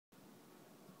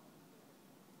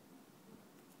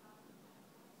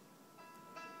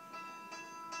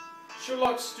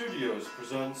Sherlock Studios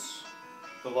presents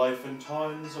The Life and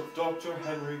Times of Dr.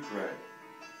 Henry Gray.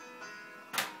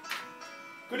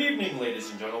 Good evening, ladies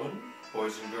and gentlemen,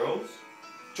 boys and girls.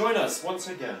 Join us once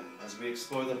again as we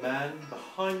explore the man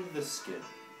behind the skin.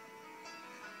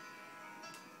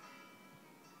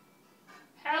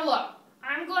 Hello,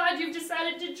 I'm glad you've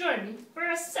decided to join me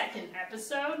for a second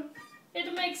episode.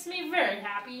 It makes me very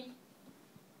happy.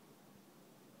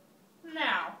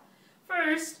 Now,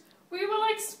 first, we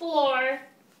will explore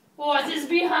what is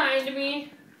behind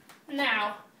me.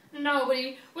 Now,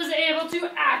 nobody was able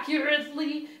to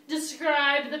accurately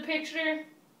describe the picture,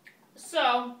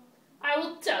 so I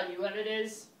will tell you what it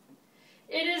is.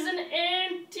 It is an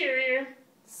anterior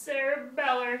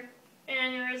cerebellar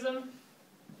aneurysm.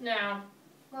 Now,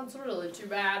 that's really too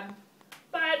bad,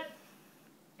 but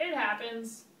it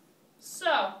happens.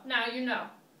 So, now you know.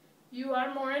 You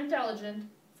are more intelligent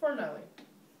for knowing.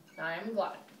 I am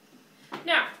glad.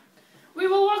 Now, we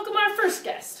will welcome our first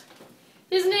guest.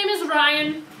 His name is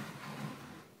Ryan.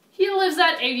 He lives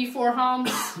at 84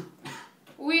 Homes.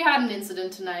 We had an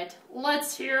incident tonight.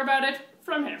 Let's hear about it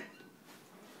from him.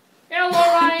 Hello,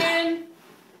 Ryan.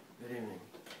 Good evening.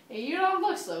 Hey, you don't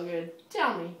look so good.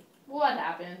 Tell me, what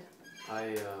happened?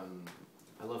 I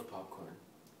love popcorn.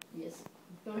 Yes,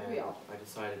 don't we all? I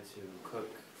decided to cook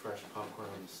fresh popcorn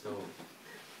on the stove.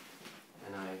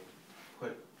 And I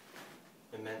put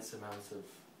immense amounts of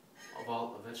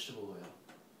vegetable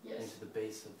oil into the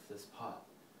base of this pot.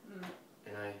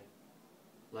 And I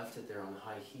left it there on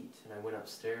high heat, and I went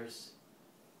upstairs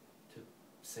to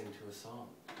sing to a song.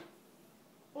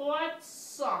 What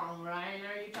song, Ryan,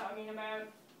 are you talking about?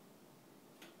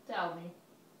 Tell me.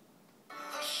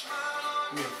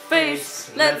 Your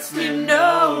face lets me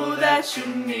know that you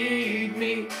need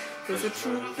me. There's a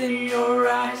truth in your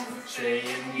eyes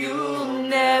saying you'll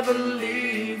never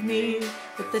leave me.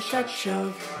 But the touch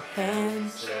of your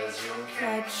hand says you'll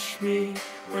catch me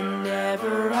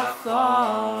whenever I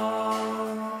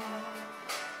fall.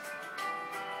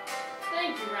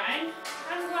 Thank you, Ryan.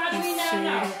 I'm glad we now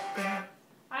know.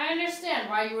 I understand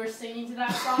why you were singing to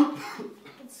that song.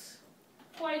 It's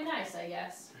quite nice, I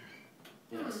guess.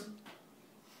 Yes.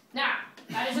 Now,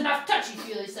 that is enough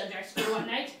touchy-feely subjects for one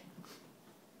night.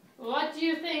 What do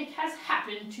you think has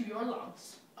happened to your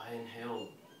lungs? I inhaled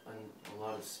a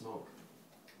lot of smoke.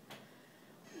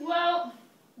 Well,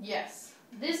 yes,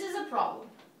 this is a problem.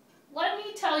 Let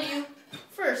me tell you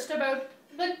first about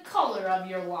the color of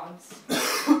your lungs.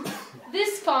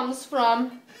 This comes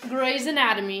from Gray's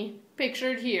Anatomy,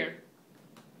 pictured here.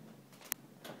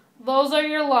 Those are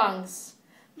your lungs.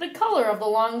 The color of the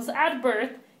lungs at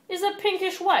birth is a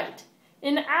pinkish white.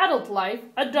 In adult life,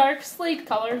 a dark slate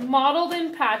color mottled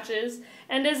in patches,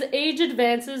 and as age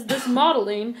advances, this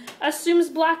mottling assumes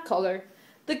black color.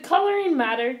 The coloring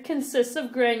matter consists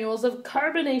of granules of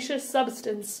carbonaceous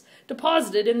substance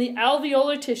deposited in the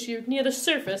alveolar tissue near the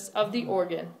surface of the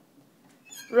organ.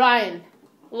 Ryan,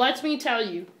 let me tell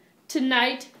you,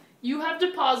 tonight you have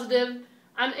deposited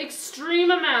an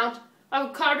extreme amount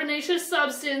of carbonaceous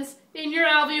substance in your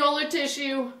alveolar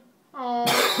tissue.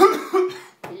 Oh,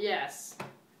 yes,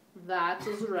 that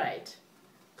is right.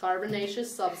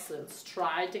 Carbonaceous substance.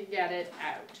 Try to get it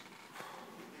out.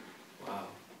 Wow.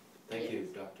 Thank you,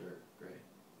 Dr. Gray.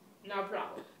 No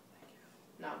problem.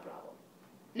 No problem.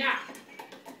 Now,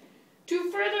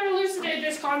 to further elucidate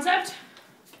this concept,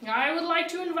 I would like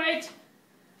to invite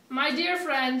my dear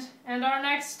friend and our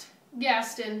next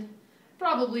guest, and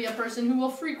probably a person who will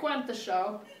frequent the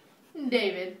show,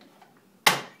 David.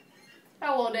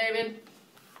 Hello, David.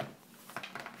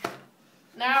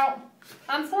 Now,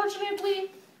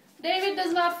 unfortunately, David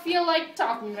does not feel like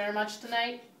talking very much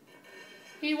tonight.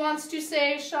 He wants to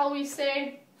say, shall we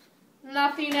say,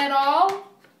 nothing at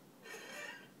all?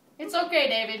 It's okay,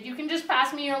 David. You can just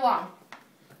pass me your lung.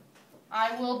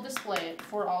 I will display it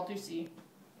for all to see.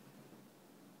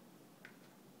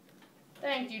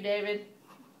 Thank you, David.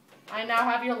 I now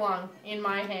have your lung in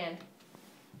my hand.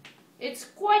 It's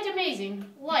quite amazing.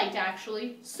 Light,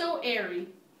 actually. So airy.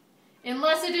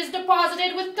 Unless it is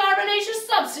deposited with carbonaceous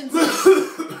substances.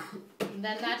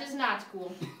 Then that is not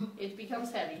cool. It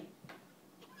becomes heavy.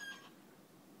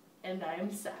 And I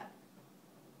am sad.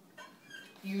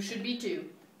 You should be too.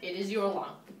 It is your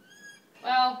lung.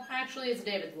 Well, actually it's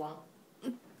David's lung.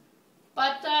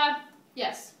 But,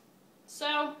 yes.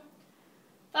 So,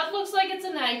 that looks like it's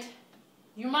a night.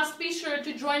 You must be sure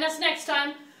to join us next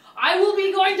time. I will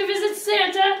be going to visit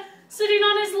Santa, sitting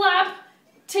on his lap,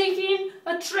 taking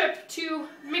a trip to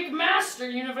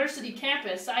McMaster University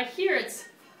campus. I hear it's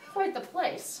quite the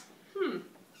place.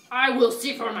 I will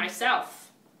see for myself.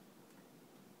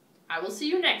 I will see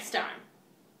you next time.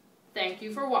 thank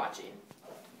you for watching.